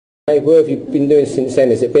What have you been doing since then?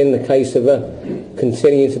 Has it been the case of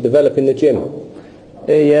continuing to develop in the gym?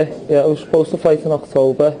 Yeah, I was supposed to fight in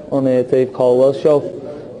October on Dave Colwell's show,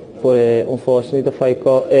 but unfortunately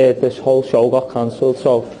this whole show got cancelled,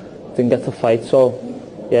 so didn't get to fight. So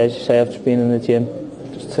yeah, as you say, I've just been in the gym,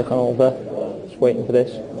 just ticking over, just waiting for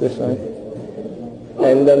this night.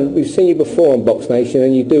 And we've seen you before on Box Nation,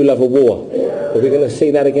 and you do love a war. Are we going to see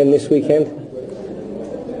that again this weekend?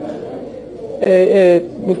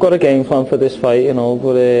 We've got a game plan for this fight,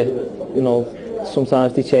 but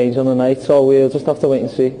sometimes they change on the night, so we'll just have to wait and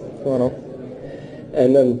see.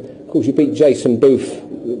 And of course, you beat Jason Booth,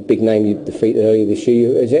 big name you defeated earlier this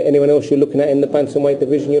year. Is there anyone else you're looking at in the bantamweight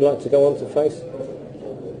division you'd like to go on to face?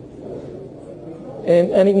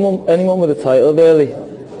 Anyone with a title, really.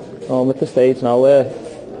 I'm at the stage now where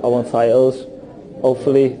I want titles.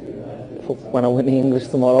 Hopefully, when I win the English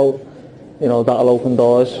tomorrow, that'll open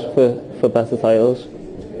doors for better titles.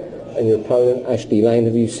 And your opponent, Ashley Lane,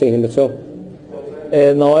 have you seen him at all?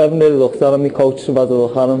 No, I haven't really looked at him. My coach have had a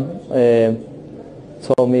look at him.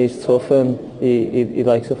 Told me he's tough and he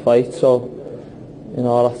likes to fight. So,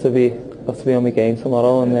 I'll have to be on my game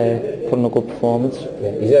tomorrow and put in a good performance.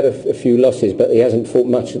 Yeah, he's had a few losses, but he hasn't fought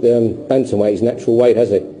much at the bantamweight, his natural weight,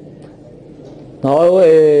 has he? No,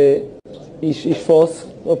 he's fought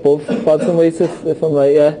above bantamweight, if I'm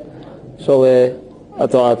right, yeah. So I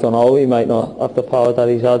don't know, he might not have the power that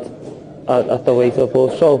he's had at the weight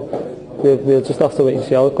above. So we'll just have to wait and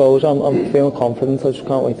see how it goes. I'm feeling confident, I just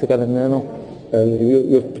can't wait to get in there now.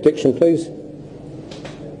 Your prediction, please?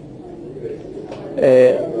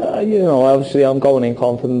 Obviously I'm going in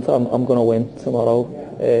confident. I'm going to win tomorrow.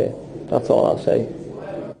 That's all I'll say.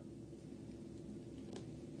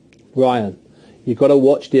 Ryan, you've got to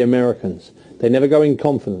watch the Americans. They never go in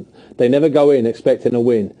confident. They never go in expecting a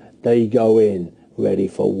win. They go in ready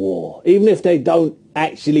for war. Even if they don't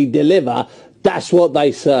actually deliver, that's what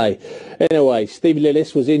they say. Anyway, Steve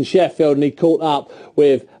Lillis was in Sheffield and he caught up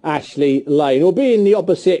with Ashley Lane. He'll be in the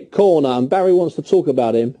opposite corner and Barry wants to talk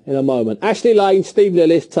about him in a moment. Ashley Lane, Steve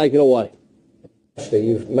Lillis, take it away. Ashley,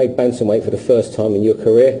 you've made bantamweight for the first time in your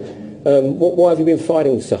career. Why have you been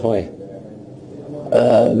fighting so high?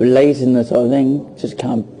 Laziness, I think. Just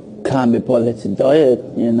can't be bothered to diet,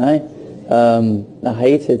 I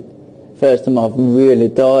hate it. First time I've really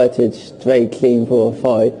dieted straight clean for a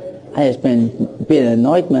fight, and it's been a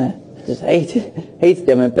nightmare. I just hate it. Hated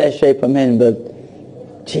it. I'm in the best shape I'm in,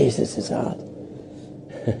 but Jesus, it's hard.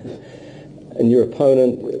 And your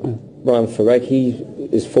opponent, Ryan Farag, he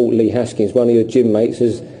has fought Lee Haskins, one of your gym mates.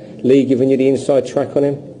 Has Lee given you the inside track on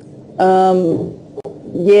him?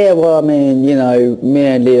 Yeah, well, I mean, me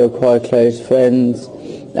and Lee are quite close friends.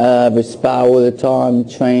 We spar all the time,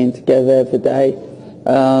 train together every day.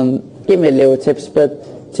 Give me little tips,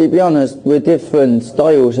 but to be honest, we're different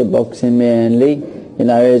styles of boxing, me and Lee.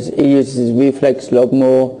 He uses his reflex a lot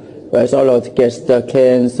more, whereas I like to get stuck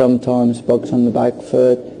in, sometimes box on the back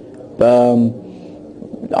foot. But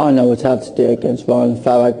I know what I have to do against Ryan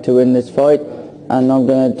Farag to win this fight, and I'm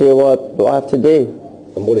going to do what I have to do.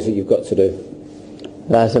 And what is it you've got to do?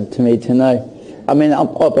 That's up to me to know. I mean, I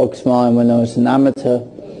boxed Ryan when I was an amateur.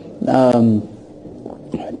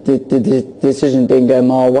 The decision didn't go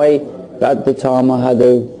my way. But at the time I had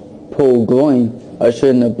a pulled groin. I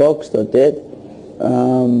shouldn't have boxed, I did.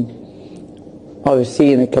 I've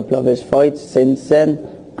seen a couple of his fights since then,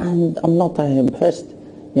 and I'm not that impressed,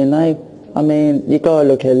 I mean, you got to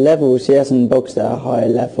look at levels. He hasn't boxed at a higher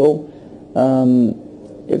level.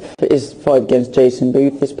 If his fight against Jason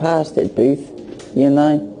Booth is past it, Booth,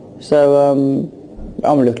 So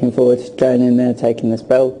I'm looking forward to going in there taking this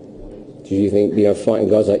belt. Do you think fighting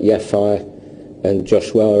guys like Yafai and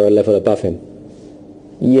Joshua are a level above him?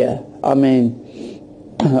 Yeah, I mean,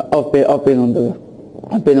 I've been on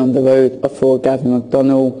the road. I fought Gavin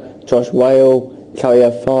McDonnell, Josh Whale,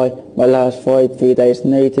 Yafai. My last fight, 3 days'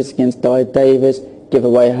 notice against Di Davis, give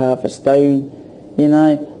away half a stone. I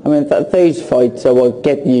mean, those fights are what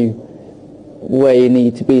get you where you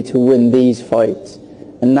need to be to win these fights.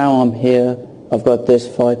 And now I'm here. I've got this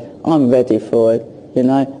fight. I'm ready for it.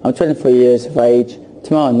 I'm 24 years of age.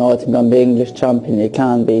 Tomorrow night I'm going to be English champion. You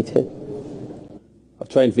can't beat it. I've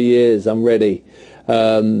trained for years. I'm ready.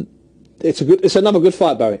 It's another good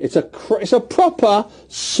fight, Barry. It's a proper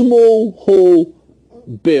small hall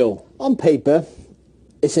bill. On paper,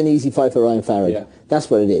 it's an easy fight for Ryan Farag. Yeah. That's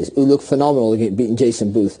what it is. Who looked phenomenal against beating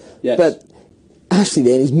Jason Booth. Yes. But Ashley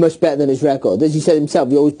then is much better than his record. As he said himself,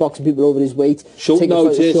 he always boxing people over his weight. Short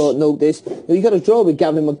notice. You got a draw with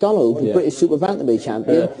Gavin McDonnell, the British Super Bantamweight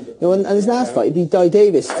champion. And his last fight, he beat Di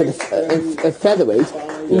Davis for the featherweight.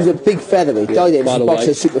 He was a big featherweight. Di Davis boxed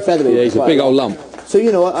at super featherweight. Yeah, he's a big old lump. So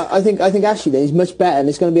you know, I think actually then he's much better, and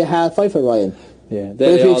it's going to be a hard fight for Ryan. Yeah,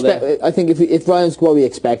 there I think if Ryan's what we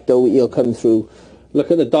expect, though, he'll come through. Look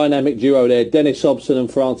at the dynamic duo there, Dennis Hobson and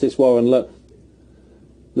Francis Warren. Look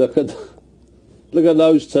at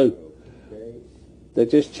those two. They're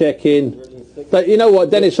just checking. But you know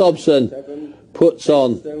what, Dennis Hobson puts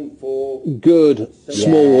on good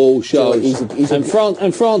small hall shows,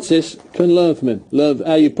 and Francis can learn from him. Learn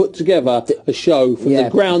how you put together a show from the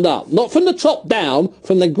ground up, not from the top down,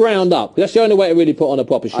 from the ground up. That's the only way to really put on a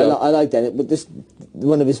proper show. I like Dennis, but this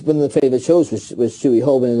one of the favourite shows was Stewie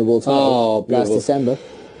Holman in the World Title last December.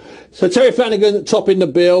 So Terry Flanagan topping the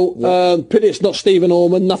bill. Pity it's not Stephen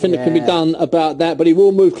Orman. Nothing that can be done about that. But he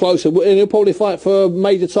will move closer, and he'll probably fight for a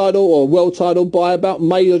major title or a world title by about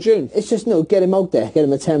May or June. It's just get him out there, get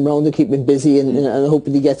him a 10 rounder, keep him busy, and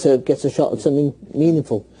hoping he gets a shot at something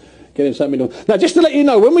meaningful. Get him something done. Now, just to let you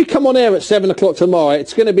know, when we come on air at 7 o'clock tomorrow,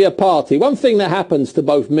 it's going to be a party. One thing that happens to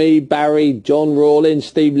both me, Barry, John Rawlins,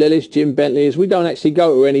 Steve Lillis, Jim Bentley is we don't actually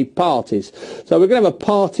go to any parties. So we're going to have a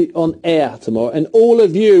party on air tomorrow, and all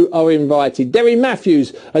of you are invited. Derry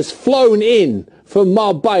Matthews has flown in from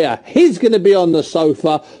Marbella. He's going to be on the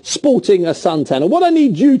sofa sporting a suntan. And what I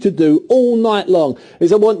need you to do all night long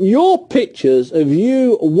is I want your pictures of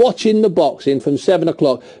you watching the boxing from 7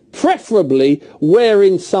 o'clock, preferably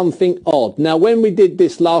wearing something odd. Now, when we did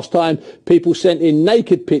this last time, people sent in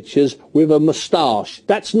naked pictures with a moustache.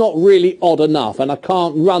 That's not really odd enough, and I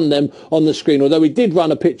can't run them on the screen, although we did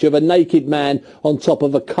run a picture of a naked man on top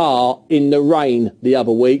of a car in the rain the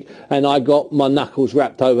other week, and I got my knuckles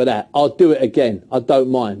wrapped over that. I'll do it again. I don't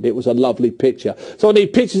mind. It was a lovely picture. So I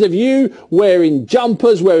need pictures of you wearing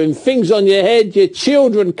jumpers, wearing things on your head, your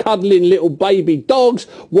children cuddling little baby dogs,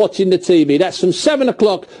 watching the TV. That's from 7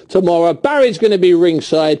 o'clock tomorrow. Barry's going to be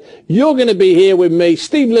ringside. You're going to be here with me.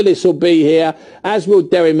 Steve Lillis will be here, as will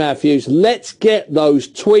Derry Matthews. Let's get those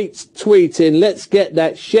tweets tweeting. Let's get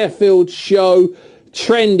that Sheffield show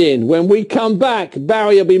trending. When we come back,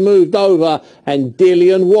 Barry will be moved over and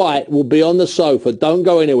Dillian White will be on the sofa. Don't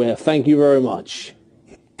go anywhere. Thank you very much.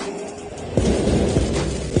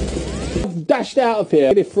 Dashed out of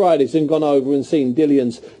here this Fridays and gone over and seen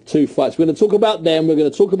Dillian's two fights. We're going to talk about them, we're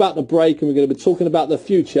going to talk about the break, and we're going to be talking about the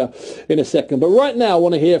future in a second. But right now I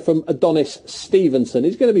want to hear from Adonis Stevenson.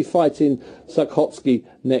 He's going to be fighting Sukhotski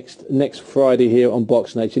next Friday here on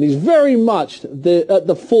Box Nation. He's very much at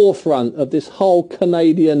the forefront of this whole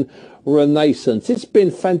Canadian renaissance. It's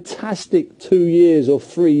been fantastic 2 years or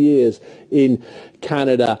 3 years in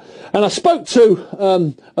Canada. And I spoke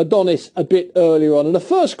to Adonis a bit earlier on, and the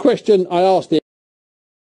first question I asked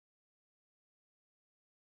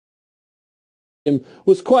him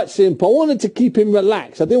was quite simple. I wanted to keep him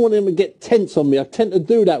relaxed. I didn't want him to get tense on me. I tend to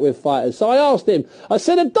do that with fighters. So I asked him, I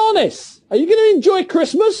said, Adonis, are you going to enjoy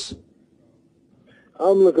Christmas?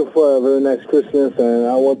 I'm looking for a very nice Christmas, and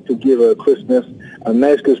I want to give a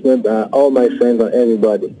nice Christmas all my friends and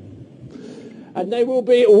everybody. And they will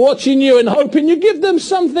be watching you and hoping you give them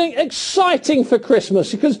something exciting for Christmas,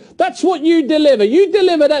 because that's what you deliver. You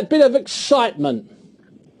deliver that bit of excitement.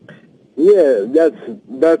 Yeah, that's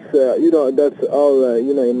that's all.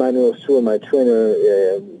 Emmanuel Stewart, my trainer,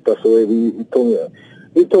 passed away.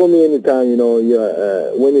 He told me anytime,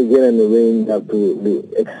 when you get in the ring, you have to be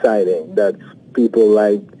exciting. That's people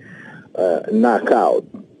like knockout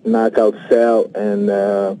sell, and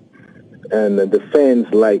the fans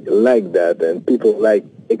like that, and people like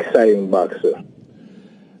exciting boxer.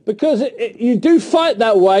 Because you do fight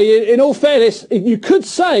that way. In all fairness, you could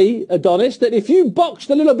say, Adonis, that if you boxed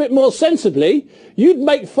a little bit more sensibly, you'd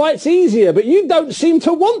make fights easier, but you don't seem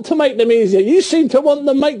to want to make them easier. You seem to want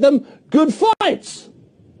to make them good fights.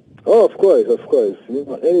 Oh, of course.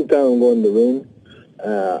 Anytime I'm going to the ring,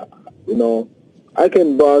 I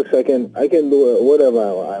can box, I can do whatever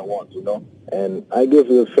I want, and I give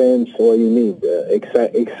the fans what you need,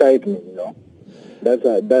 excitement, That's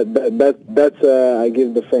I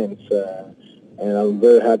give the fans, and I'm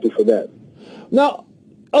very happy for that. Now,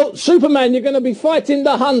 Superman, you're going to be fighting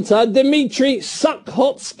the hunter, Dmitry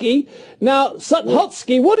Sukhotski. Now,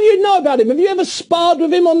 Sukhotski, what do you know about him? Have you ever sparred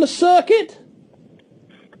with him on the circuit?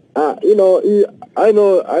 I know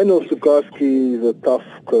Sukhotski is a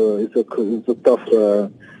tough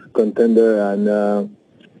contender,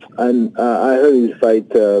 and I heard he fight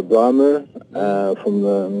Gorman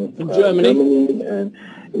from Germany, and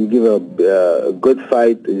he give a good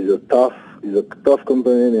fight. He's a tough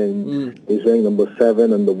component, and he's ranked number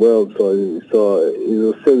 7 in the world. So he's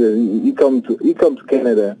a serious. He come to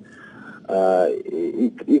Canada. I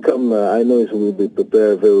know he will be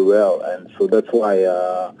prepared very well, and so that's why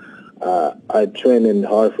I training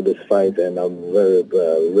hard for this fight, and I'm very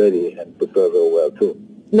ready and prepared very well too.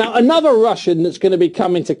 Now, another Russian that's going to be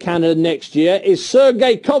coming to Canada next year is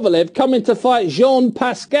Sergey Kovalev, coming to fight Jean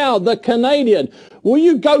Pascal, the Canadian. Will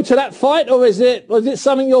you go to that fight, or is it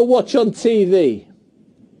something you'll watch on TV?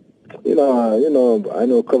 I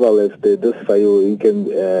know Kovalev. This fight he can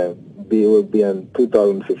will be in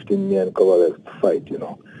 2015. Me and Kovalev fight.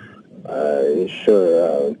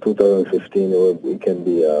 Sure, 2015 it can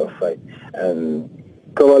be a fight, and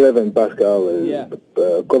Kovalev and Pascal.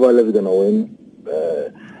 Kovalev is gonna win.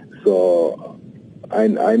 So I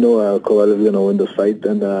know Kovalev is gonna win the fight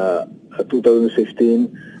in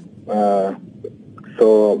 2015.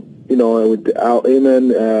 So with Al Ayman,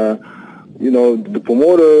 the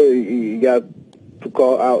promoter he got to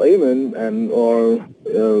call Al Ayman and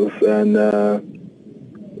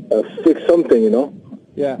fix something,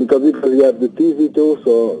 Yeah. because you have the TV too.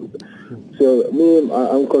 So me,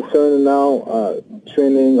 I'm concerned now,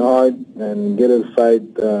 training hard and get a fight.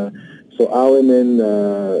 So Al-Amin,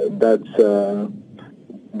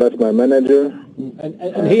 that's my manager.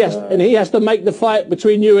 And he has to make the fight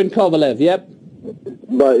between you and Kovalev. Yep.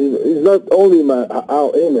 But it's not only my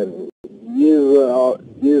Al-Amin.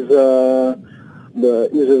 He's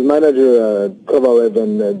his manager, Kovalev,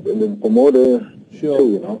 and the promoter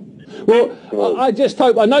too. Well, I just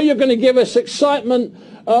hope. I know you're going to give us excitement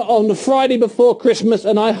on the Friday before Christmas,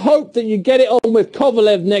 and I hope that you get it on with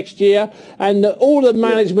Kovalev next year, and that all the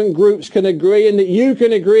management groups can agree, and that you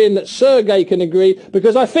can agree, and that Sergey can agree,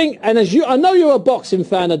 because I think, and I know you're a boxing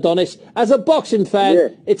fan, Adonis. As a boxing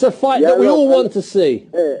fan, it's a fight that we all want to see.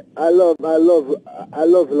 I love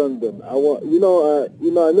London. I want,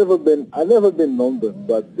 I never been London,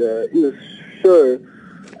 but sure.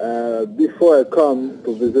 Before I come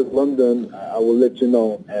to visit London, I will let you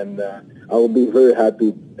know, and I will be very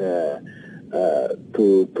happy to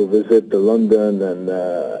visit London and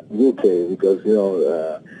UK, because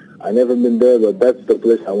I never been there, but that's the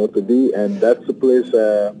place I want to be, and that's the place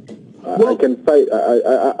I can fight.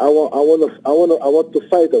 I want to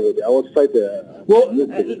fight already. I want to fight.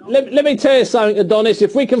 Let me tell you something, Adonis.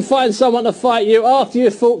 If we can find someone to fight you after you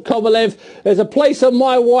fought Kovalev, there's a place on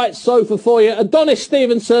my white sofa for you. Adonis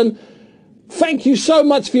Stevenson, thank you so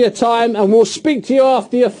much for your time, and we'll speak to you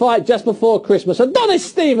after your fight just before Christmas. Adonis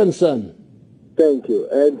Stevenson. Thank you,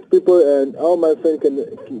 and people and all my friends can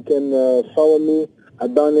follow me,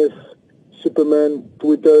 Adonis Superman,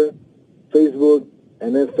 Twitter, Facebook,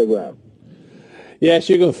 and Instagram. Yes,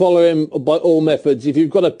 you can follow him by all methods. If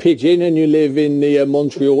you've got a pigeon and you live in the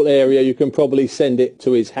Montreal area, you can probably send it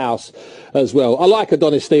to his house as well. I like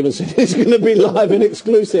Adonis Stevenson. He's going to be live and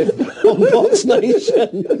exclusive on Box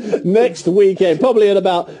Nation next weekend, probably at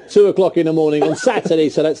about 2 o'clock in the morning on Saturday,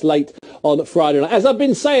 so that's late on Friday night. As I've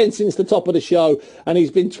been saying since the top of the show, and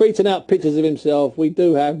he's been tweeting out pictures of himself, we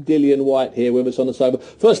do have Dillian White here with us on the sofa.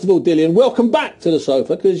 First of all, Dillian, welcome back to the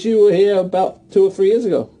sofa, because you were here about 2 or 3 years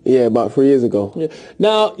ago. Yeah, about 3 years ago. Yeah.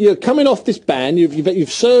 Now, you're coming off this ban,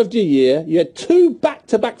 you've served your year, you had 2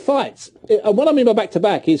 back-to-back fights. And what I mean by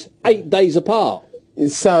back-to-back is 8 days apart.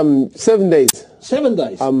 It's 7 days. 7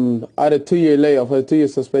 days? I had a 2-year layoff, a 2-year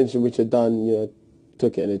suspension, which I done,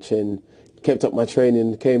 took it in the chin, kept up my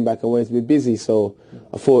training, came back and went to be busy, so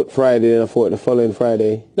I fought Friday and I fought the following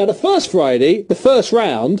Friday. Now, the first Friday, the first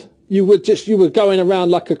round, you were going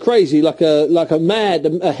around like a crazy, like a mad,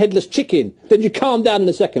 a headless chicken. Then you calmed down in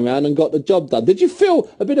the second round and got the job done. Did you feel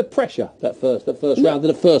a bit of pressure that first round of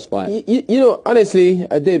the first fight? Honestly,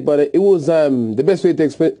 I did, but it was the best way to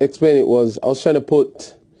explain it was I was trying to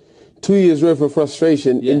put 2 years worth of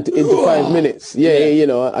frustration into 5 minutes.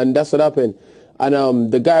 And that's what happened.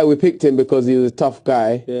 And the guy, we picked him because he was a tough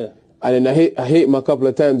guy. Yeah. And then I hit him a couple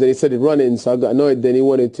of times, and he started running, so I got annoyed. Then he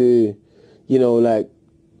wanted to,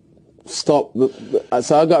 stop.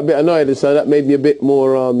 So I got a bit annoyed, so that made me a bit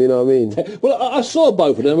more, you know what I mean? Well, I saw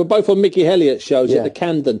both of them. They were both on Mickey Elliott's shows at the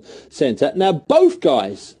Camden Centre. Now, both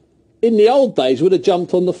guys, in the old days, would have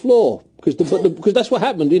jumped on the floor. Because that's what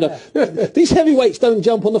happened, These heavyweights don't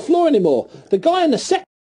jump on the floor anymore. The guy in the second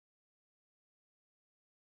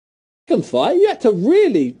fight, you had to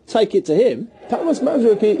really take it to him. Thomas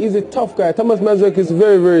Mazurek, he's a tough guy. Thomas Mazurek is a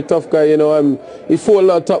very, very tough guy. He fought a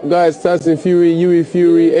lot of top guys: Tyson Fury, Hughie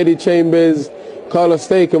Fury, Eddie Chambers, Carlos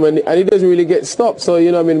Stakem, and he doesn't really get stopped. So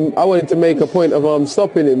I wanted to make a point of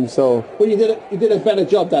stopping him. So you did a better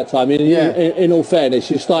job that time. In all fairness,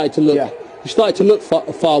 you started to look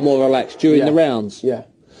far more relaxed during the rounds. Yeah.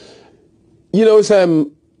 I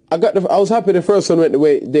was happy the first one went the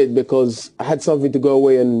way it did, because I had something to go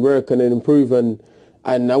away and work and then improve, and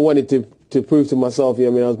I wanted to prove to myself, I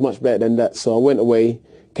was much better than that. So I went away,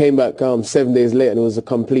 came back 7 days later, and it was a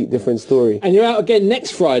complete different story. And you're out again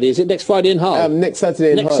next Friday. Is it next Friday in Hull? Next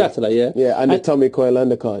Saturday in Hull. Next Saturday, yeah. Yeah, and the Tommy Coyle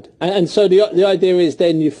undercard. And so the idea is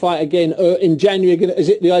then you fight again in January. Is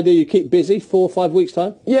it the idea you keep busy 4 or 5 weeks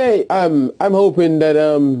time? Yeah, I'm hoping that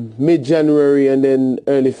mid-January and then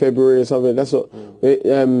early February or something. That's what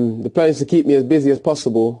the plan is, to keep me as busy as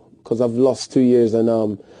possible, because I've lost 2 years, and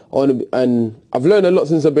I've learned a lot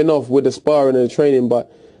since I've been off with the sparring and the training, but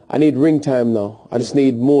I need ring time now. I just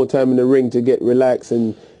need more time in the ring to get relaxed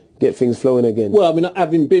and get things flowing again. Well, I mean,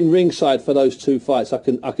 having been ringside for those 2 fights,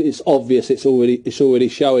 it's obvious it's already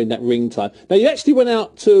showing that ring time. Now, you actually went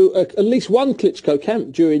out to at least one Klitschko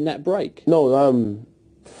camp during that break. No,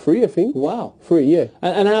 3, I think. Wow. 3, yeah.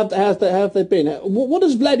 And how have they been? What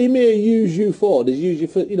does Vladimir use you for? Does he use you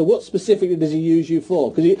for, what specifically does he use you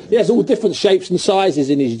for? Because he has all different shapes and sizes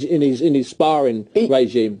in his sparring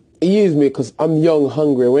regime. He used me because I'm young,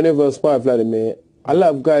 hungry. Whenever I spar Vladimir, a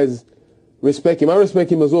lot of guys respect him. I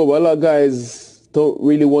respect him as well, but a lot of guys don't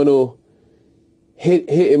really want to hit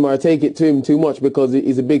him or take it to him too much, because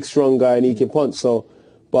he's a big, strong guy and he can punch. So,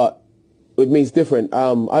 but with me, it's different.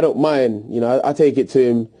 I don't mind. I take it to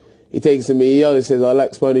him. He takes it to me. He always says, "I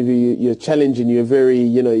like sparring with you. You're challenging. You're very,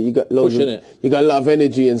 you got loads you got a lot of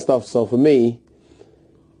energy and stuff." So for me,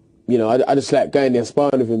 I just like going there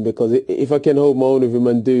sparring with him, because if I can hold my own with him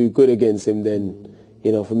and do good against him, then,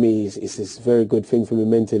 for me, it's a very good thing for me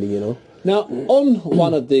mentally, Now, on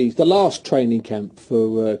one of these, the last training camp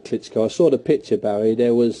for Klitschko, I saw the picture, Barry.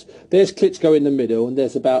 There's Klitschko in the middle, and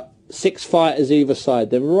there's about 6 fighters either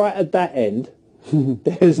side. Then right at that end,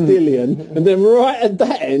 there's Dillian, and then right at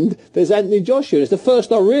that end, there's Anthony Joshua. It's the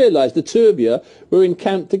first I realised the 2 of you were in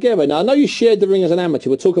camp together. Now, I know you shared the ring as an amateur.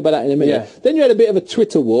 We'll talk about that in a minute. Yeah. Then you had a bit of a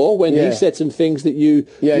Twitter war when he said some things that you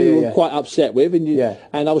were quite upset with,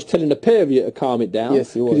 and I was telling the pair of you to calm it down.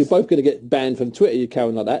 Yes, he was. Because you're both going to get banned from Twitter, you're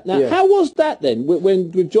carrying like that. Now, how was that then,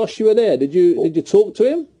 when with Joshua there? Did you talk to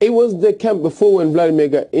him? It was the camp before when Vladimir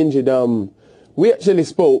got injured. We actually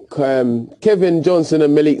spoke. Kevin Johnson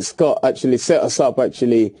and Malik Scott actually set us up.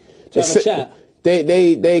 Actually, to have a chat.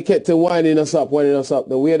 They kept winding us up.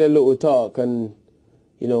 Then we had a little talk, and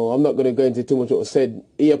I'm not going to go into too much what was said.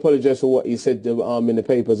 He apologized for what he said in the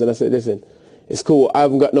papers, and I said, listen, it's cool. I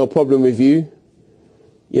haven't got no problem with you,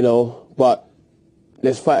 but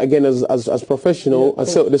let's fight again as professional and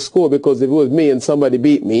settle the score, because if it was me and somebody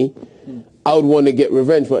beat me, I would want to get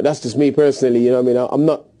revenge. But that's just me personally. I'm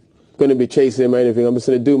not going to be chasing him or anything. I'm just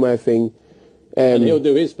going to do my thing, and he'll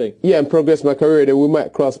do his thing. Yeah, and progress my career. Then we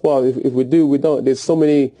might cross paths. If we do, we don't. There's so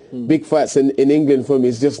many big fights in England for me.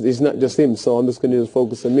 It's not just him. So I'm just going to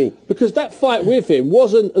focus on me. Because that fight with him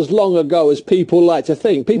wasn't as long ago as people like to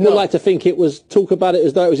think. People like to think talk about it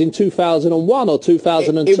as though it was in 2001 or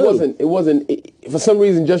 2002. It wasn't. For some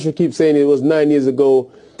reason, Joshua keeps saying it was 9 years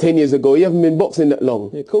ago, 10 years ago. You haven't been boxing that long.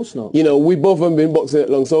 Yeah, of course not. We both haven't been boxing that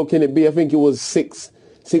long. So can it be? I think it was six,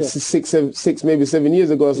 maybe 7 years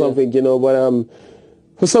ago or something, but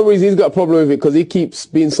for some reason he's got a problem with it, because he keeps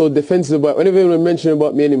being so defensive about whenever anyone mentions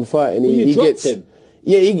about me and him fighting, he gets him.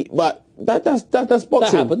 Yeah, but that's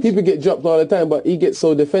boxing. That people get dropped all the time, but he gets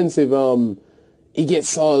so defensive. He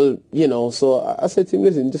gets all, so I said to him,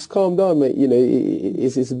 listen, just calm down, mate.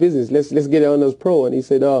 It's a business. Let's get it on as pro. And he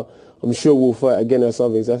said, I'm sure we'll fight again or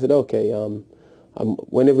something. So I said, okay,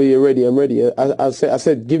 whenever you're ready, I'm ready. I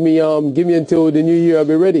said, give me until the new year, I'll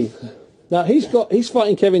be ready. Now he's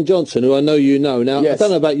fighting Kevin Johnson, who I know you know. Now I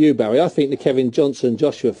don't know about you, Barry. I think the Kevin Johnson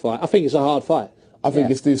Joshua fight, I think it's a hard fight. I think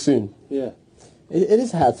it's too soon. Yeah. It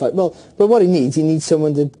is a hard fight. Well, but what he needs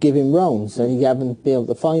someone to give him rounds, and he haven't been able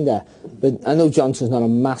to find that. But I know Johnson's not a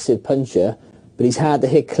massive puncher, but he's hard to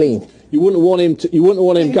hit clean. You wouldn't want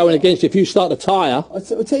him going against you if you start to tire. I'll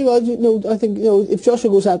tell you what, I think if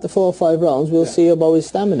Joshua goes out to 4 or 5 rounds, we'll see about his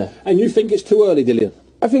stamina. And you think it's too early, Dillian?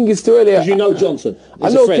 I think it's too early. Because you know Johnson. I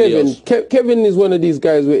know Kevin. Kevin is one of these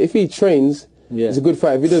guys where if he trains, it's a good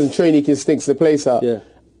fight. If he doesn't train, he can stink the place out. Yeah.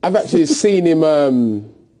 I've actually seen him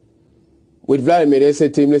with Vladimir. They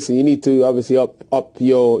said to him, listen, you need to obviously up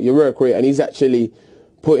your work rate, and he's actually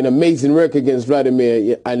putting amazing work against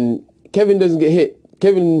Vladimir. And Kevin doesn't get hit.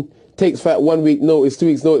 Kevin takes fight 1 week notice, 2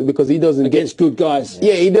 weeks notice, because he doesn't against good guys.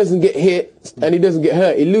 Yeah, he doesn't get hit and he doesn't get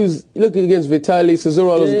hurt. He look against Vitaly, Cesaro,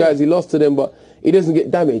 all those guys. He lost to them, but he doesn't get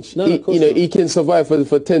damaged. No, he can survive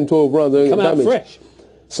for 10, 12 rounds and come get out damaged. Fresh.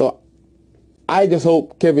 So I just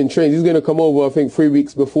hope Kevin trains. He's going to come over, I think, 3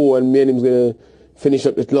 weeks before, and me and him's going to finish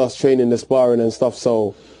up the last training, the sparring and stuff.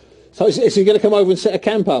 So is he going to come over and set a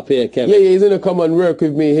camp up here, Kevin? Yeah, he's going to come and work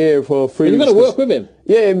with me here for 3 weeks. You're going to work with him?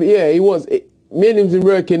 Yeah, he wants. Me and him's been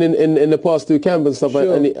working in the past 2 camps and stuff,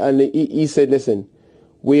 sure. and he said, listen,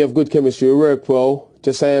 we have good chemistry, we work well,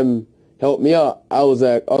 just help me out. I was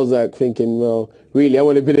like thinking, well, really, I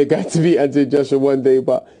want to be the guy to beat Anthony Joshua one day,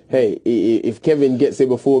 but hey, if Kevin gets it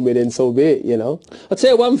before me, then so be it, you know. I'll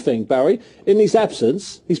tell you one thing, Barry. In his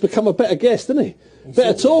absence, he's become a better guest, isn't he?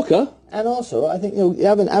 Better talker. And also, I think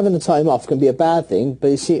having the time off can be a bad thing, but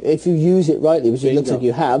you see, if you use it rightly, which it looks like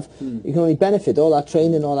you have, you can only benefit all that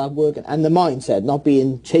training, all that work, and the mindset, not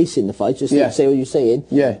being chasing the fight, just say what you're saying.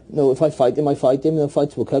 Yeah. No, if I fight him, I fight him, and the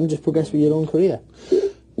fights will come. Just progress with your own career.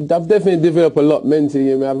 I've definitely developed a lot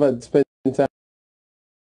mentally. I mean, I've had to spend time.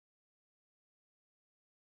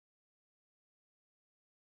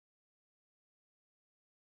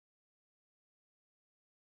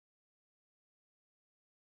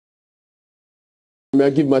 I mean, I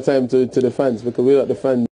give my time to the fans, because without the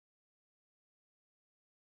fans.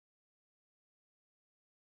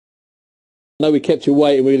 I know we kept you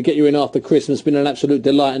waiting. We're going to get you in after Christmas. It's been an absolute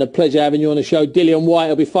delight and a pleasure having you on the show. Dillian White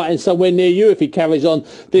will be fighting somewhere near you if he carries on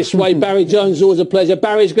this way. Barry Jones, always a pleasure.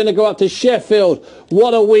 Barry's going to go up to Sheffield.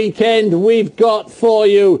 What a weekend we've got for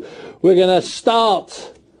you. We're going to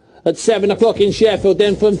start at 7 o'clock in Sheffield.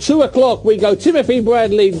 Then from 2 o'clock we go Timothy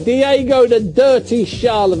Bradley, Diego the Dirty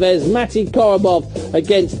Chalvez, Matty Korobov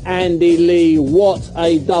against Andy Lee. What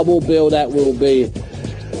a double bill that will be.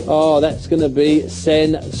 Oh, that's going to be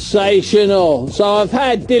sensational. So I've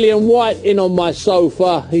had Dillian White in on my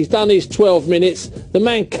sofa. He's done his 12 minutes. The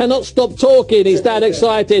man cannot stop talking. He's that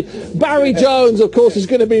excited. Barry Jones, of course, is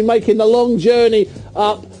going to be making the long journey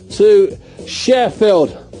up to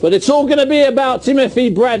Sheffield. But it's all going to be about Timothy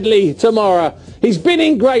Bradley tomorrow. He's been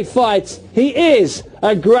in great fights. He is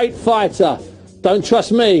a great fighter. Don't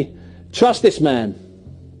trust me. Trust this man.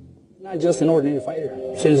 Not just an ordinary fighter.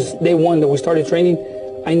 Since day one that we started training,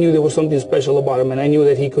 I knew there was something special about him, and I knew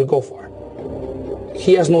that he could go far.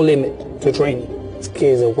 He has no limit to training. This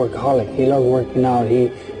kid's a workaholic. He loves working out.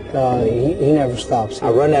 He never stops. I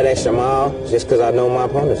run that extra mile just because I know my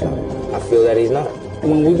opponent's not. I feel that he's not.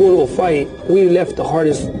 When we go to a fight, we left the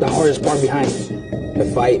hardest part behind us.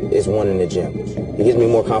 The fight is won in the gym. It gives me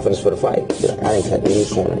more confidence for the fight. I didn't cut any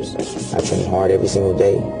corners. I train hard every single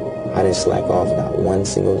day. I didn't slack off not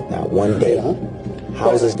one day.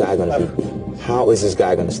 How is this guy going to beat me? How is this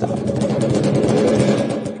guy going to stop?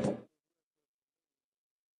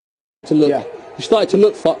 You started to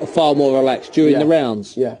look far more relaxed during the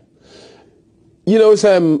rounds. Yeah. You know,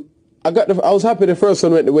 I was happy the first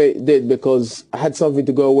one went the way it did, because I had something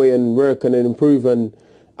to go away and work and then improve, and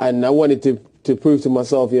I wanted to prove to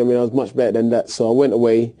myself, I mean, I was much better than that. So I went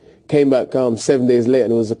away, came back 7 days later,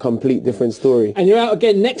 and it was a complete different story. And you're out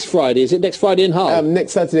again next Friday. Is it next Friday in Hull?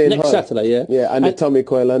 Next Saturday in Hull. Next Saturday, yeah. Yeah, and the Tommy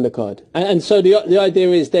Coyle undercard. And so the idea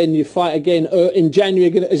is then you fight again in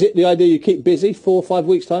January. Is it the idea you keep busy 4 or 5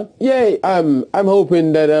 weeks time? Yeah, I'm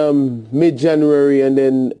hoping that mid-January and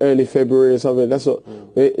then early February or something. That's what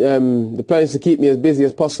the plan is, to keep me as busy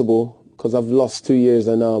as possible, because I've lost 2 years,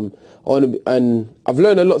 and I've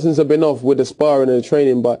learned a lot since I've been off with the sparring and the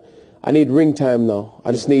training, but I need ring time now.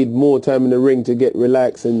 I just need more time in the ring to get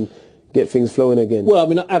relaxed and get things flowing again. Well, I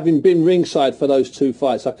mean, having been ringside for those 2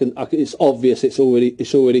 fights, it's obvious it's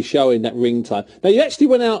already showing that ring time. Now, you actually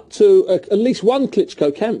went out to at least one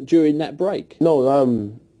Klitschko camp during that break.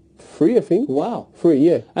 No, 3, I think. Wow. 3,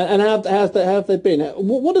 yeah. And how have they been?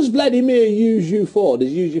 What does Vladimir use you for? Does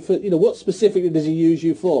he use you for, what specifically does he use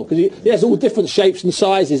you for? Because he has all different shapes and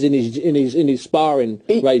sizes in his sparring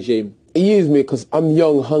regime. He used me because I'm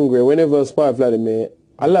young, hungry. Whenever I spar Vladimir,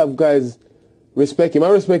 a lot of guys respect him. I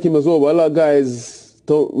respect him as well, but a lot of guys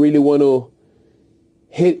don't really want to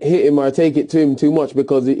hit him or take it to him too much,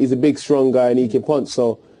 because he's a big, strong guy and he can punch.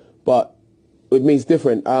 So, but with me it's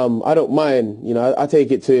different. I don't mind. I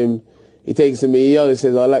take it to him. He takes it to me. He always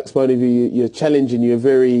says, "I like sparring with you. You're challenging. You're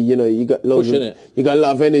very, you got loads you got a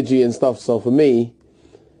lot of energy and stuff." So for me,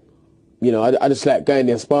 I just like going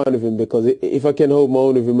there sparring with him, because if I can hold my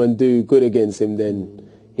own with him and do good against him, then,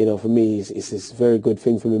 for me, it's a very good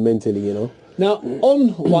thing for me mentally, Now, on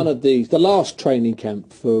one of these, the last training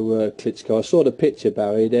camp for Klitschko, I saw the picture,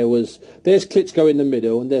 Barry. There's Klitschko in the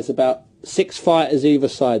middle, and there's about 6 fighters either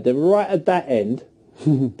side. Then right at that end,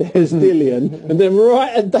 there's Dillian, and then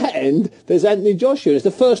right at that end, there's Anthony Joshua. It's the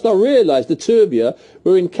first I realised the two of you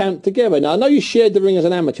were in camp together. Now, I know you shared the ring as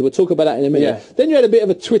an amateur. We'll talk about that in a minute. Yeah. Then you had a bit of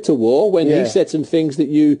a Twitter war when he said some things that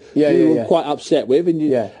you were quite upset with,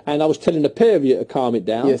 and I was telling the pair of you to calm it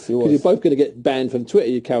down. Yes, he was. Because you're both going to get banned from Twitter,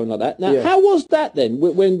 you're carrying like that. Now, how was that then,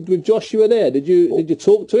 when with Joshua there? Did you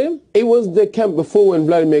talk to him? It was the camp before when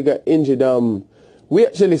Vladimir got injured. We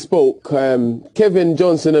actually spoke. Kevin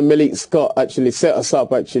Johnson and Malik Scott actually set us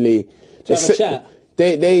up. Actually, chat.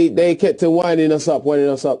 They kept winding us up.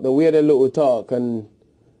 Then we had a little talk, and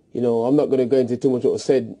You know, I'm not going to go into too much what was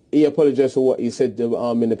said. He apologized for what he said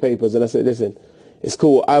in the papers, and I said, listen, it's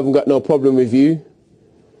cool. I haven't got no problem with you,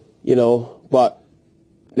 you know, but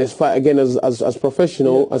let's fight again as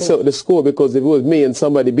professional and settle the score, because if it was me and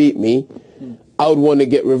somebody beat me, I would want to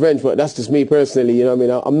get revenge. But that's just me personally, you know what I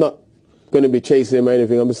mean? I'm not going to be chasing him or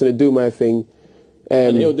anything. I'm just going to do my thing.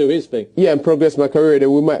 And he'll do his thing. Yeah, and progress my career.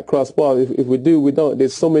 Then we might cross paths. If we do, we don't.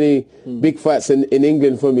 There's so many big fights in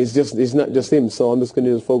England for me. It's not just him. So I'm just going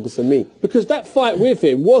to just focus on me. Because that fight with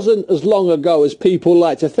him wasn't as long ago as people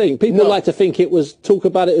like to think. People like to think talk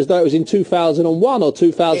about it as though it was in 2001 or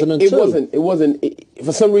 2002. It wasn't.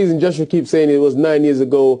 For some reason, Joshua keeps saying it was 9 years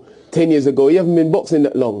ago, 10 years ago. You haven't been boxing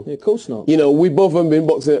that long. Yeah, of course not. You know, we both haven't been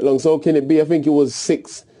boxing that long. So can it be? I think it was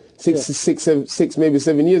six, maybe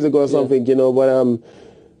 7 years ago or something. You know, but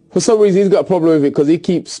for some reason he's got a problem with it, because he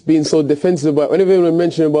keeps being so defensive about. Whenever anyone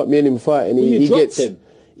mentions about me and him fighting, he gets him.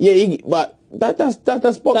 Yeah, but that's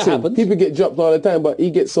boxing. That People get dropped all the time, but he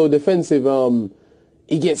gets so defensive.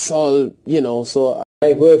 He gets all, you know. So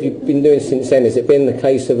what have you been doing since then? Has it been the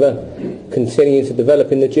case of continuing to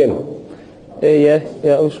develop in the gym? Yeah.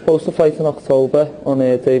 I was supposed to fight in October on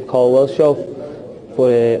Dave Colwell's show,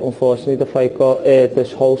 but unfortunately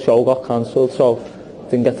this whole show got cancelled, so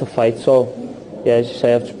didn't get to fight. So yeah, as you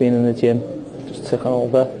say, I've just been in the gym, just ticking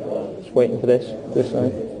over, just waiting for this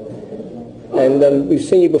night. And we've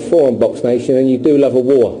seen you before on Box Nation, and you do love a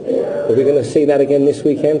war. Are we going to see that again this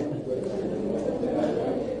weekend?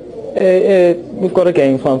 We've got a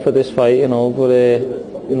game plan for this fight, you know, but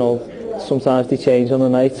you know, sometimes they change on the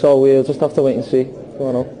night, so we'll just have to wait and see. You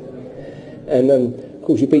know. And of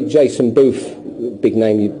course, you beat Jason Booth, big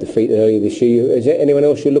name you defeated earlier this year. Is there anyone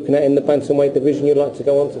else you're looking at in the bantamweight division you'd like to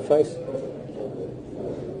go on to face?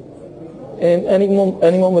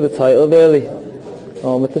 Anyone with a title, really.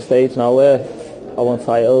 I'm at the stage now where I want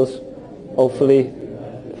titles. Hopefully,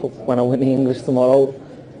 when I win the English tomorrow,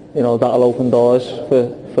 you know, that'll open doors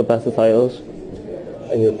for better titles.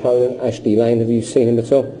 And your opponent, Ashley Lane, have you seen him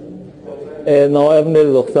at all? No, I haven't really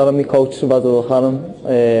looked at him. My coach has had a look at him.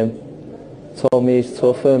 Told me he's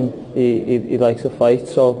tough and he likes to fight.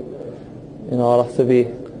 So, you know, I'll have to be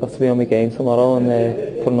on my game tomorrow and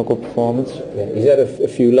put in a good performance. Yeah, he's had a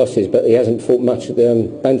few losses, but he hasn't fought much at the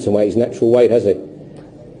bantamweight, his natural weight, has he?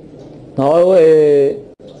 No,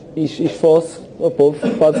 he's fought above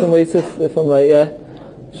bantamweight, if I'm right, yeah.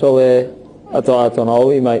 So I don't know,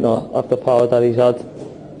 he might not have the power that he's had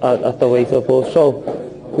at the weight above. So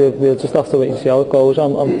we'll just have to wait and see how it goes.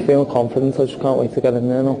 I'm feeling confident. I just can't wait to get in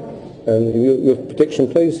there now. Your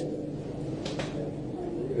prediction, please?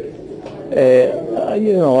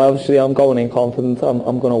 You know, obviously I'm going in confident.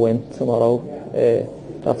 I'm going to win tomorrow.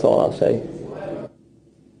 That's all I'll say.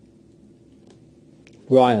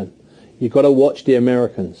 Ryan, you've got to watch the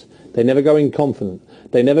Americans. They never go in confident.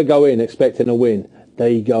 They never go in expecting a win.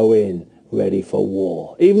 They go in ready for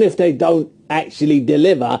war. Even if they don't actually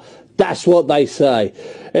deliver, that's what they say.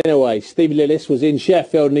 Anyway, Steve Lillis was in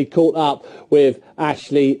Sheffield and he caught up with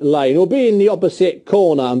Ashley Lane. He'll be in the opposite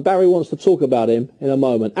corner, and Barry wants to talk about him in a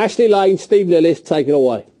moment. Ashley Lane, Steve Lillis, take it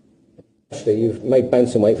away. Ashley, you've made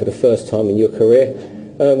bantamweight for the first time in your career.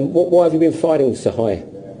 Why have you been fighting so high?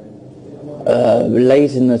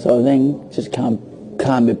 Laziness, I think. Just can't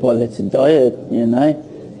be bothered to diet, you know.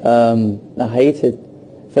 I hate it.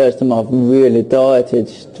 First time I've really dieted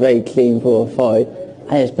straight clean for a fight,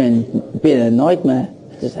 and it's been a nightmare.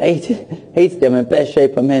 I just hate it. I'm in best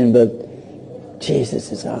shape I'm in, but Jesus,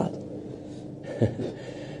 it's hard.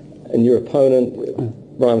 And your opponent,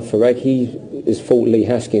 Ryan Farag, he has fought Lee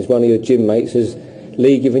Haskins, one of your gym mates. Has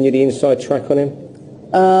Lee given you the inside track on him?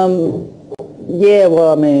 Yeah,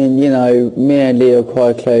 well, I mean, you know, me and Lee are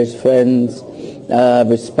quite close friends.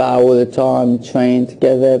 We spar all the time, train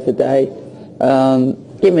together every day.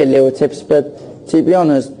 Give me little tips, but to be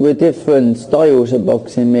honest, we're different styles of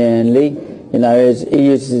boxing, me and Lee. You know, he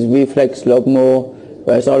uses his reflex a lot more,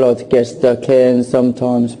 whereas I like to get stuck in,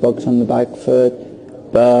 sometimes box on the back foot.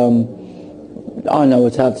 But I know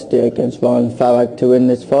what I have to do against Ryan Farag to win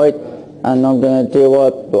this fight, and I'm going to do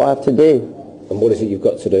what I have to do. And what is it you've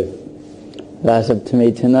got to do? That's up to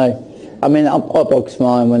me to know. I mean, I boxed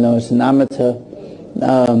Ryan when I was an amateur.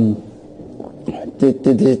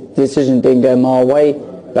 The decision didn't go my way.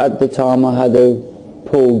 At the time I had a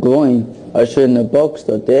pulled groin. I shouldn't have boxed,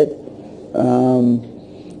 I did.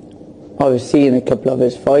 I've seen a couple of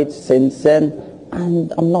his fights since then,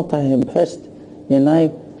 and I'm not that impressed, you know.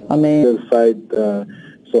 I mean... Fight, so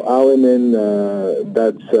Alwyn,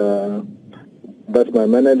 that's my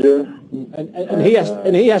manager. And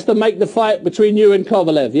he has to make the fight between you and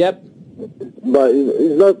Kovalev, yep? But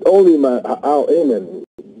it's not only my Al Amen.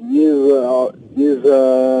 He's his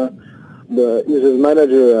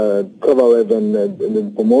manager, Kovalev, and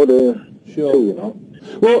the promoter, Sure. too, you know.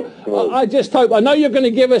 Well, I just hope, I know you're going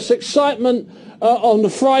to give us excitement on the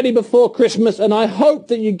Friday before Christmas, and I hope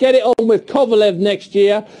that you get it on with Kovalev next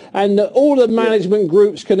year, and that all the management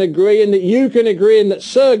groups can agree, and that you can agree, and that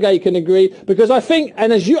Sergey can agree, because I think,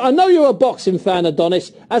 and as you, I know you're a boxing fan,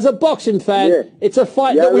 Adonis. As a boxing fan, it's a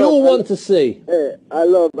fight that we all want to see. Hey, I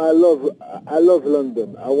love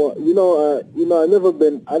London. I want,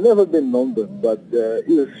 I never been London, but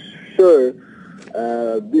sure.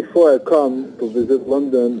 Before I come to visit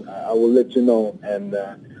London, I will let you know, and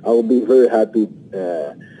I will be very happy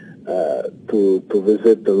to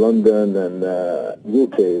visit London and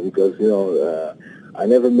UK, because I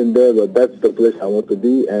never been there, but that's the place I want to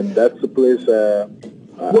be, and that's the place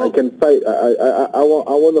I can fight. I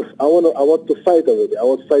want to fight already. I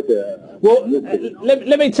want to fight. Well,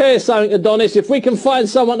 let me tell you something, Adonis. If we can find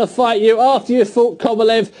someone to fight you after you fought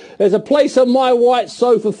Kovalev, there's a place on my white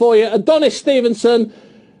sofa for you. Adonis Stevenson,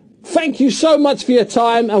 thank you so much for your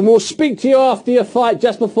time, and we'll speak to you after your fight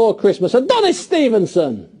just before Christmas. Adonis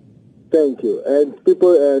Stevenson. Thank you. And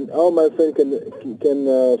people and all my friends can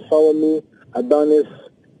follow me, Adonis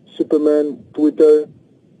Superman, Twitter,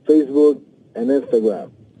 Facebook, and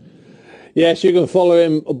Instagram. Yes, you can follow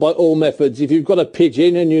him by all methods. If you've got a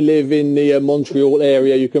pigeon and you live in the Montreal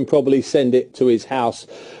area, you can probably send it to his house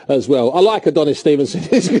as well. I like Adonis Stevenson.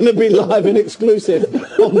 He's going to be live and exclusive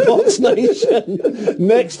on Box Nation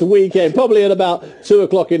next weekend, probably at about 2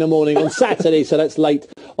 o'clock in the morning on Saturday, so that's late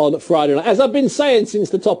on Friday night. As I've been saying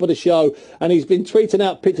since the top of the show, and he's been tweeting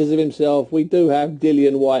out pictures of himself, we do have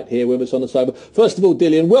Dillian White here with us on the sofa. First of all,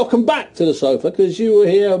 Dillian, welcome back to the sofa, because you were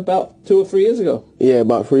here about 2 or 3 years ago. Yeah,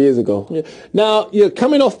 about 3 years ago. Yeah. Now, you're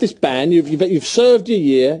coming off this ban, you've served your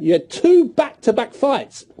year, you had 2 back-to-back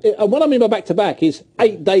fights. And what I mean by back-to-back is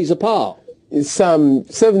 8 days apart. It's 7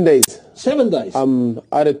 days. 7 days? I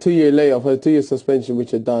had a 2-year layoff, a 2-year suspension,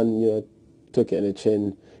 which I done, took it in the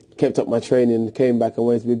chin, kept up my training, came back and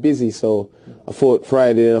went to be busy, so I fought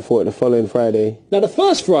Friday and I fought the following Friday. Now, the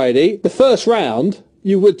first Friday, the first round,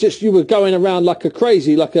 you were going around like a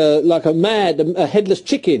crazy, like a mad, a headless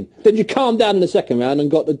chicken. Then you calmed down in the second round and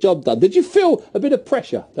got the job done. Did you feel a bit of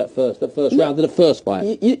pressure that first round of the first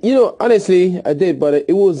fight? Honestly, I did, but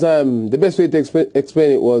it was the best way to explain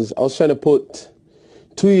it was I was trying to put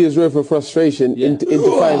 2 years worth of frustration into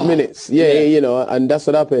 5 minutes. And that's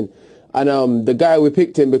what happened. And the guy, we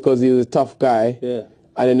picked him because he was a tough guy. Yeah.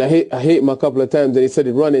 And then I hit him a couple of times, and he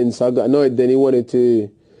started running, so I got annoyed. Then he wanted to,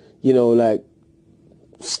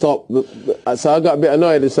 stop. So I got a bit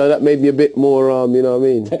annoyed, so that made me a bit more, you know what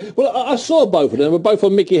I mean? Well, I saw both of them. They were both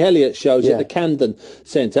on Mickey Elliott's shows at the Camden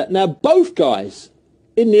Centre. Now, both guys,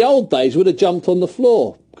 in the old days, would have jumped on the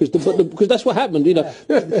floor. Because that's what happened,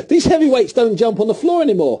 These heavyweights don't jump on the floor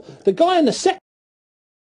anymore. The guy in the second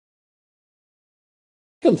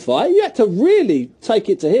fight, you had to really take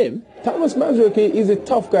it to him. Thomas Mazurek, he's a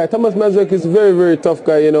tough guy. Thomas Mazurek is a very, very tough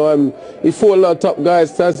guy, He fought a lot of top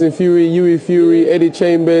guys, Tyson Fury, Hughie Fury, Eddie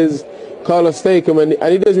Chambers, Carlos Stakem, and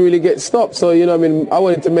he doesn't really get stopped. So, I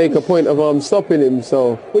wanted to make a point of stopping him.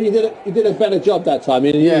 So. Well, you did a better job that time.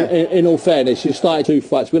 In all fairness, you started 2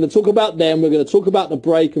 fights. We're going to talk about them. We're going to talk about the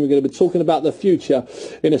break, and we're going to be talking about the future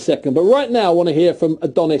in a second. But right now, I want to hear from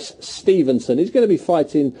Adonis Stevenson. He's going to be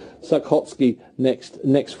fighting SOCHI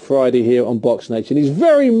next Friday here on Box Nation. He's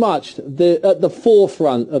very much at the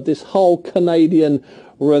forefront of this whole Canadian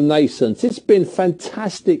renaissance. It's been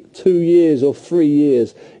fantastic 2 years or 3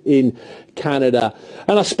 years in Canada.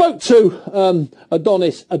 And I spoke to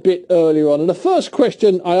Adonis a bit earlier on, and the first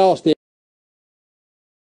question I asked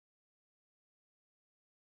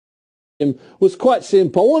him was quite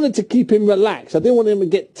simple. I wanted to keep him relaxed. I didn't want him to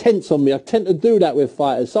get tense on me. I tend to do that with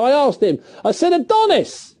fighters. So I asked him, I said,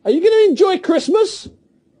 Adonis, are you going to enjoy Christmas?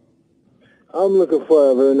 I'm looking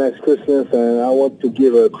for a very nice Christmas, and I want to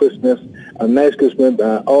give a nice Christmas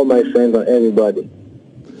to all my friends and everybody.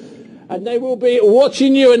 And they will be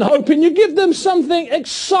watching you and hoping you give them something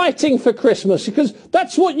exciting for Christmas, because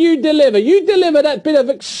that's what you deliver. You deliver that bit of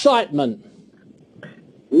excitement.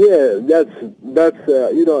 Yeah, that's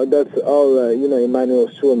all. Emmanuel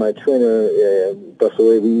Stewart, my trainer, passed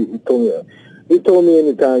away. He told me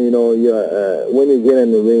anytime, when you get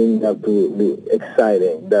in the ring, you have to be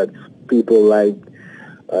exciting. That people like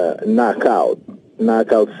knockout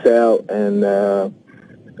sell, and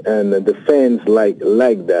the fans like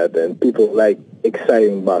that, and people like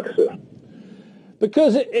exciting boxer.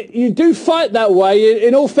 Because you do fight that way.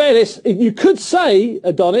 In all fairness, you could say,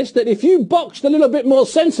 Adonis, that if you boxed a little bit more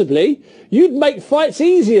sensibly, you'd make fights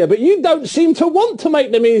easier. But you don't seem to want to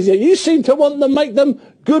make them easier. You seem to want to make them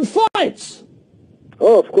good fights.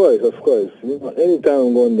 Oh, of course. You know, anytime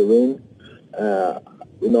I'm going to the ring,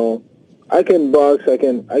 you know, I can box, I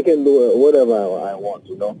can do whatever I want,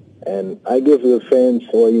 you know, and I give the fans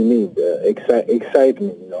what you need,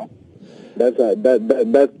 excitement, you know. That's I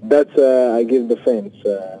give the fans,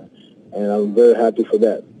 and I'm very happy for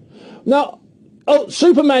that. Now,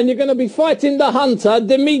 Superman, you're going to be fighting the hunter,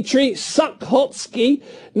 Dmitry Sukhotsky.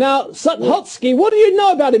 Now, Sukhotsky, what do you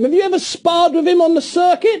know about him? Have you ever sparred with him on the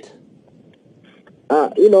circuit?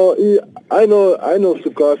 You know, I know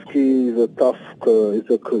Sukhotsky is a tough,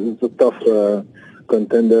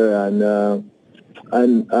 contender,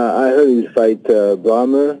 and I heard he fight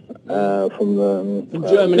Gorman from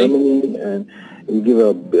Germany, and he give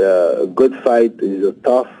a good fight. He's a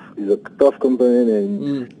tough component,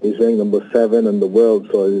 and he's ranked number 7 in the world.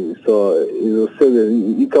 So he's a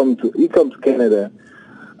serious. He come to Canada.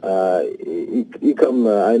 He come.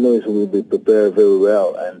 I know he will be prepared very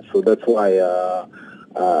well, and so that's why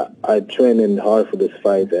I training hard for this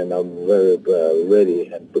fight, and I'm very ready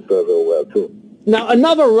and prepared very well too. Now,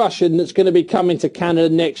 another Russian that's going to be coming to Canada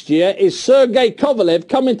next year is Sergey Kovalev,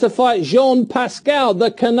 coming to fight Jean Pascal, the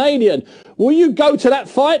Canadian. Will you go to that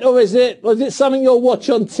fight, or is it something you'll watch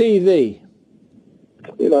on TV?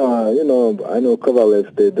 You know, I know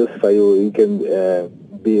Kovalev. This fight he can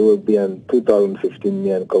will be in 2015. Me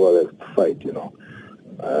and Kovalev fight. You know,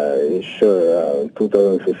 sure.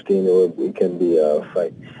 2015 it can be a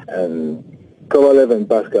fight, and Kovalev and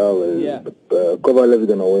Pascal. Kovalev is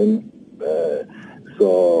gonna win.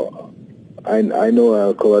 So I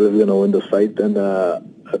know Kovalev is gonna win the fight in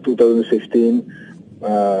 2015.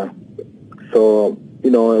 So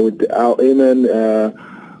you know, with Al Ayman,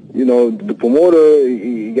 you know, the promoter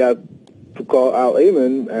he got to call Al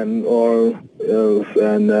Ayman and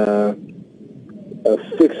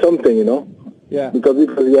fix something, you know. Yeah. Because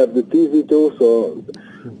you have the TV too. So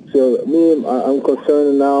me, I'm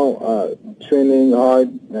concerned now. Training hard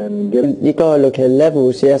and getting. You gotta look at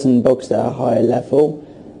levels. He hasn't boxed at a higher level.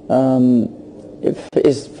 If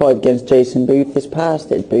his fight against Jason Booth is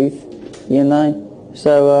past it, Booth, you know.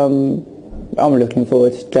 So I'm looking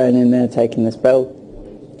forward to going in there taking this belt.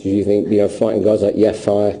 Do you think fighting guys like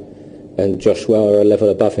Yafai and Joshua are a level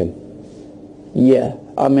above him? Yeah,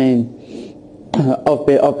 I mean, I've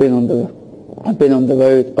been on the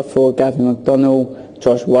road. I fought Gavin McDonnell,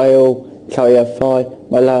 Josh Whale, k.os.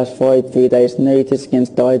 My last fight, 3 days notice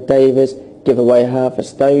against Di Davis, give away half a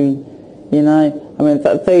stone. You know, I mean,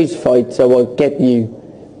 those fights are what get you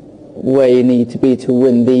where you need to be to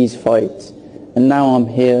win these fights. And now I'm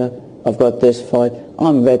here, I've got this fight,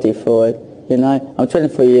 I'm ready for it. You know, I'm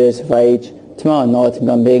 23 years of age. Tomorrow night I'm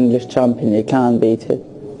going to be English champion. You can't beat it.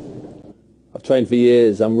 I've trained for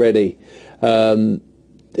years. I'm ready.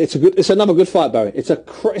 It's another good fight, Barry. It's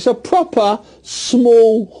a proper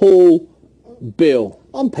small hall bill.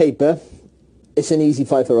 On paper, it's an easy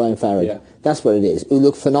fight for Ryan Farrell. Yeah. That's what it is. Who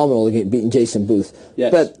looked phenomenal beating Jason Booth.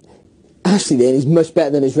 Yes. But Ashley then is much better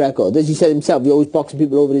than his record. As he said himself, he always boxing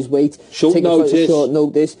people over his weight. Short notice.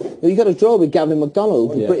 You got to draw with Gavin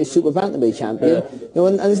McDonnell, the British super bantamweight champion. You know,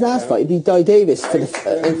 and his last fight, he beat Di Davis for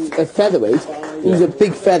the featherweight. He was a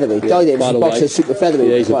big featherweight. Di Davis is boxing super featherweight.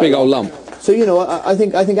 Yeah, he's a big old lump. So you know, I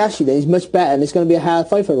think Ashley then is much better, and it's going to be a hard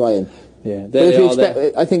fight for Ryan. Yeah,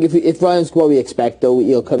 I think if Ryan's what we expect, though,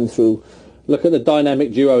 he'll come through. Look at the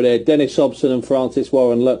dynamic duo there, Dennis Hobson and Francis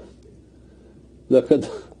Warren. Look at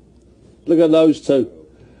those two.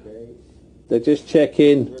 They just check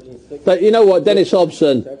in. But you know what, Dennis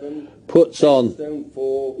Hobson puts on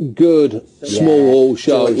good small hall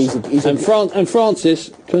shows, and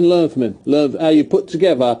Francis can learn from him. Learn how you put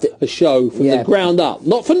together a show from the ground up,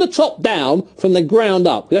 not from the top down, from the ground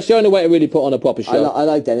up. That's the only way to really put on a proper show. I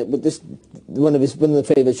like Dennis, but one of the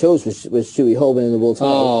favourite shows was Stewie Holman in the World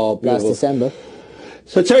Title last December.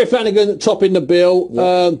 So Terry Flanagan topping the bill.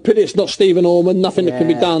 Pity it's not Stephen Orman. Nothing that can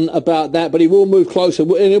be done about that. But he will move closer,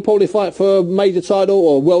 and he'll probably fight for a major title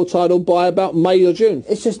or a world title by about May or June.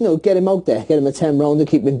 It's just get him out there, get him a 10 rounder,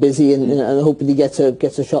 keep him busy, and hoping he gets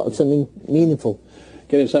a shot at something meaningful.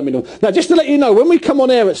 Get him something done. Now, just to let you know, when we come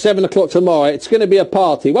on air at 7 o'clock tomorrow, it's going to be a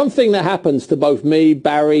party. One thing that happens to both me,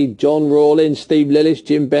 Barry, John Rawlins, Steve Lillis,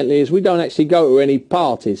 Jim Bentley is we don't actually go to any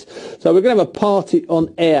parties. So we're going to have a party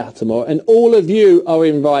on air tomorrow, and all of you are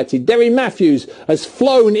invited. Derry Matthews has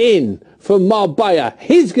flown in from Marbella.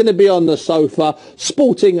 He's going to be on the sofa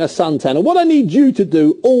sporting a suntan. And what I need you to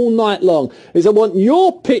do all night long is I want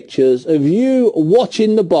your pictures of you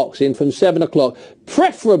watching the boxing from 7 o'clock.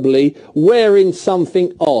 preferably wearing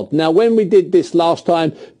something odd. Now, when we did this last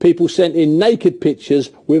time, people sent in naked pictures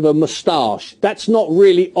with a moustache. That's not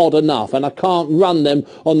really odd enough, and I can't run them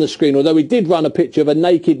on the screen, although we did run a picture of a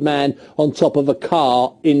naked man on top of a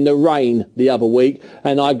car in the rain the other week,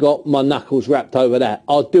 and I got my knuckles wrapped over that.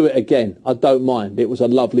 I'll do it again. I don't mind. It was a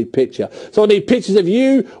lovely picture. So I need pictures of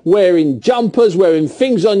you wearing jumpers, wearing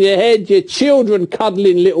things on your head, your children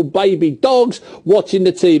cuddling little baby dogs, watching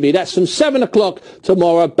the TV. That's from 7 o'clock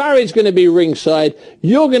tomorrow. Barry's going to be ringside.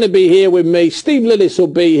 You're going to be here with me. Steve Lillis will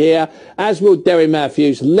be here, as will Derry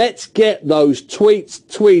Matthews. Let's get those tweets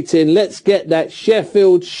tweeting. Let's get that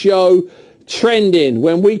Sheffield show trending.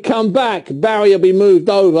 When we come back, Barry will be moved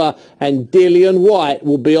over and Dillian White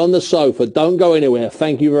will be on the sofa. Don't go anywhere.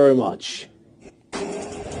 Thank you very much.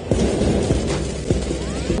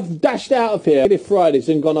 Dashed out of here this Fridays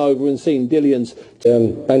and gone over and seen Dillian's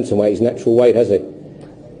bantamweight, his natural weight, has he?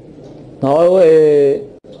 No,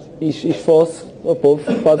 he's fought above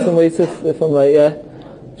bantamweight, if I'm right, yeah.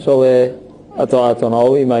 So I don't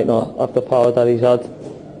know, he might not have the power that he's had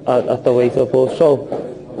at the weight above. So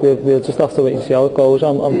we'll just have to wait and see how it goes.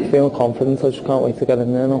 I'm feeling confident. I just can't wait to get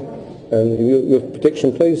in there now. Your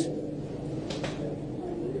prediction, please?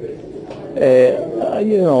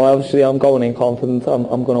 You know, obviously I'm going in confident.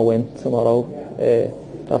 I'm going to win tomorrow.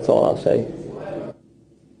 That's all I'll say.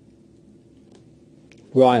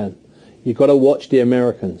 Ryan, you've got to watch the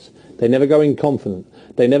Americans. They never go in confident.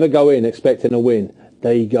 They never go in expecting a win.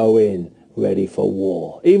 They go in ready for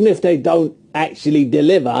war. Even if they don't actually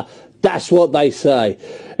deliver, that's what they say.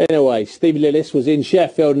 Anyway, Steve Lillis was in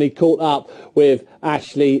Sheffield and he caught up with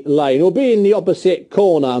Ashley Lane. He'll be in the opposite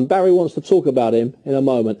corner and Barry wants to talk about him in a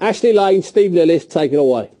moment. Ashley Lane, Steve Lillis, take it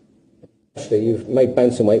away. Ashley, you've made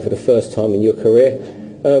bantamweight for the first time in your career.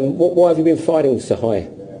 Why have you been fighting so high?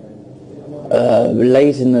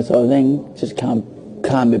 Laziness, I think. Just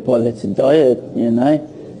can't be bothered to diet, you know.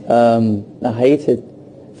 I hate it.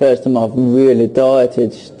 First time I've really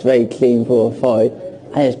dieted straight clean for a fight,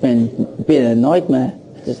 and it's been a nightmare.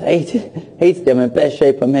 I just hate it. Hate it. I'm in best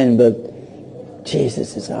shape I'm in, but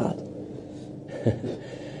Jesus, it's hard.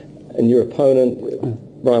 And your opponent,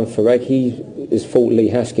 Ryan Farag, he has fought Lee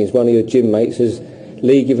Haskins, one of your gym mates. Has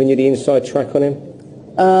Lee given you the inside track on him?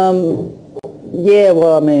 Yeah,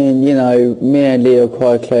 well, I mean, you know, me and Lee are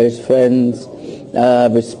quite close friends.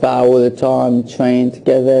 We spar all the time, train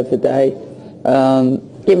together every day.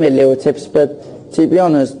 Give me little tips, but to be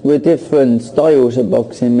honest, we're different styles of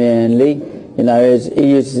boxing, me and Lee. You know,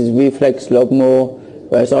 he uses his reflex a lot more,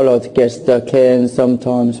 whereas I like to get stuck in,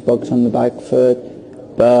 sometimes box on the back foot.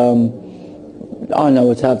 But I know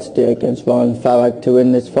what I have to do against Ryan Farag to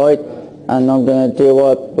win this fight, and I'm going to do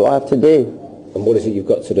what I have to do. And what is it you've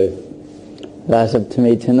got to do? That's up to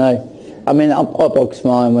me to know. I mean, I boxed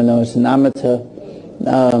Ryan when I was an amateur.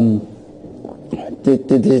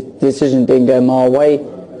 The decision didn't go my way,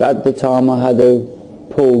 but at the time I had a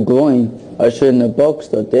pulled groin. I shouldn't have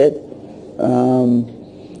boxed, I did.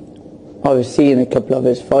 I've seen a couple of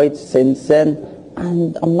his fights since then,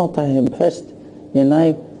 and I'm not that impressed, you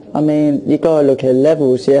know. I mean, you got to look at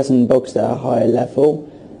levels. He hasn't boxed at a higher level.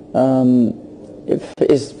 If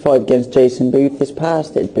his fight against Jason Booth is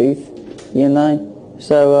past it, Booth, you know.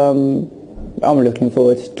 So I'm looking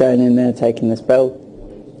forward to going in there taking this belt.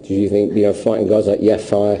 Do you think, you know, fighting guys like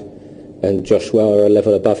Yafai and Joshua are a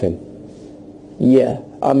level above him? Yeah,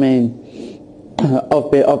 I mean, I've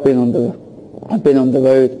been on the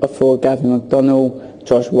road. I fought Gavin McDonnell,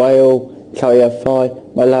 Josh Whale,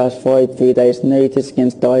 k.os. My last fight, 3 days notice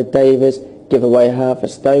against Di Davis, give away half a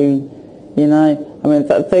stone. You know, I mean,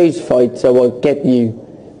 those fights are what get you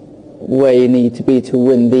where you need to be to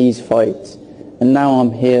win these fights. And now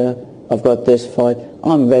I'm here. I've got this fight.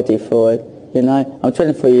 I'm ready for it. You know, I'm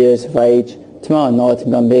 24 years of age. Tomorrow night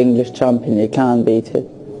I'm going to be English champion. You can't beat it.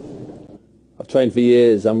 I've trained for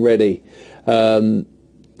years. I'm ready.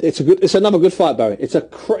 It's another good fight, Barry. It's a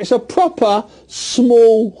proper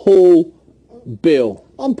small hall bill.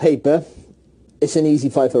 On paper, it's an easy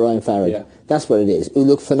fight for Ryan Farag. Yeah. That's what it is. Who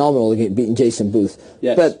looked phenomenal against beating Jason Booth.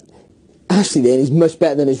 Yes. But Ashley then is much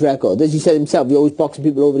better than his record. As he said himself, he always boxing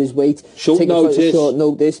people over his weight. Short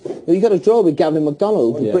notice. Now, you got a draw with Gavin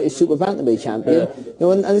McDonnell, the British super bantamweight champion. You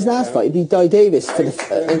know, and his last fight, he beat Di Davis for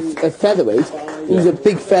the featherweight. He was a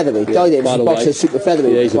big featherweight. Di Davis boxed a super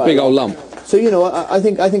featherweight. Yeah, he's a big old lump. So, you know, I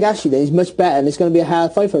think Ashley then is much better, and it's going to be a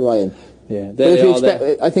hard fight for Ryan. Yeah,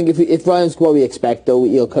 there. I think if Ryan's what we expect, though,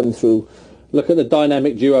 he'll come through. Look at the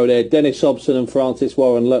dynamic duo there, Dennis Hobson and Francis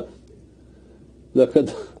Warren. Look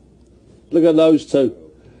at those two.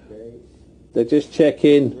 They're just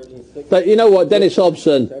checking. But you know what, Dennis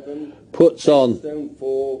Hobson, puts on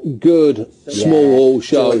good small hall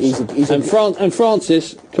shows, and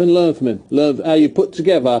Francis can learn from him. Learn how you put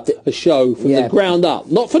together a show from the ground up,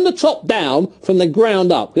 not from the top down, from the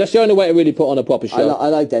ground up. That's the only way to really put on a proper show. I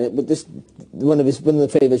like that, but this one of the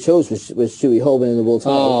favourite shows was Stewie Holman in the World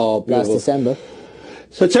Title last December.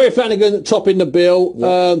 So Terry Flanagan topping the bill.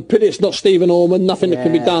 Pity it's not Stephen Orman. Nothing that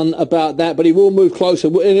can be done about that. But he will move closer,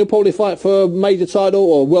 and he'll probably fight for a major title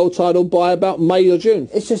or a world title by about May or June.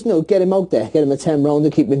 It's just get him out there, get him a 10 rounder,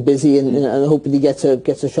 keep him busy, and hopefully he gets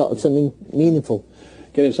a shot at something meaningful.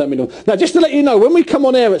 Get him something. Now, just to let you know, when we come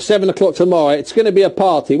on air at 7 o'clock tomorrow, it's going to be a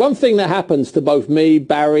party. One thing that happens to both me,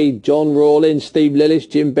 Barry, John Rawlins, Steve Lillis,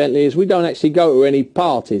 Jim Bentley is we don't actually go to any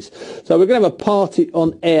parties. So we're going to have a party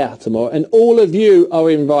on air tomorrow, and all of you are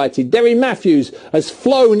invited. Derry Matthews has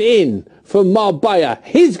flown in from Marbella.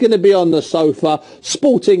 He's going to be on the sofa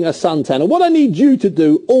sporting a suntan. And what I need you to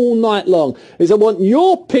do all night long is I want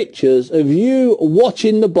your pictures of you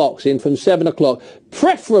watching the boxing from 7 o'clock,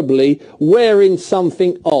 preferably wearing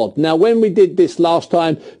something odd. Now, when we did this last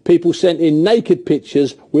time, people sent in naked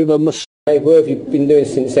pictures with a moustache. What have you been doing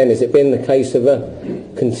since then? Has it been the case of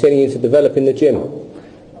continuing to develop in the gym?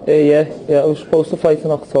 Yeah, I was supposed to fight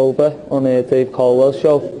in October on Dave Colwell's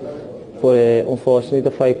show. But unfortunately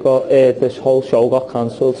this whole show got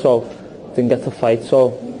cancelled, so I didn't get to fight.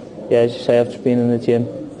 So yeah, as you say, I've just been in the gym,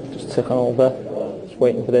 just ticking over, just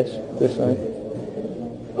waiting for this night.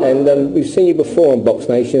 And we've seen you before on Box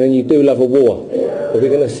Nation, and you do love a war. Are we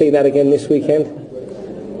going to see that again this weekend?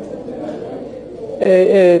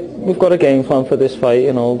 We've got a game plan for this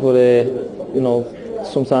fight, but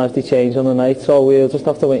sometimes they change on the night, so we'll just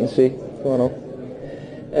have to wait and see.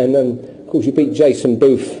 And of course you beat Jason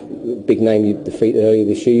Booth, big name you defeated earlier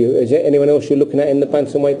this year. Is there anyone else you're looking at in the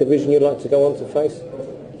bantamweight division you'd like to go on to face?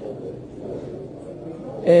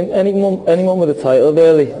 Anyone with a title,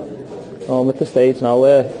 really. I'm at the stage now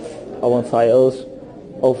where I want titles.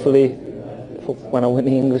 Hopefully, when I win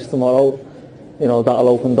the English tomorrow, that'll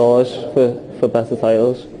open doors for better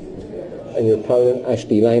titles. And your opponent,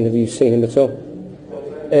 Ashley Lane, have you seen him at all?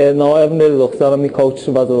 No, I haven't really looked at him. My coach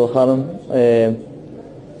have had a look at him.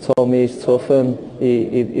 Told me he's tough and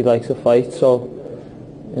he likes to fight, so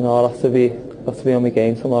I'll have to be on my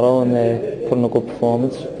game tomorrow and put in a good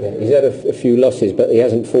performance. Yeah, he's had a few losses, but he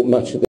hasn't fought much at the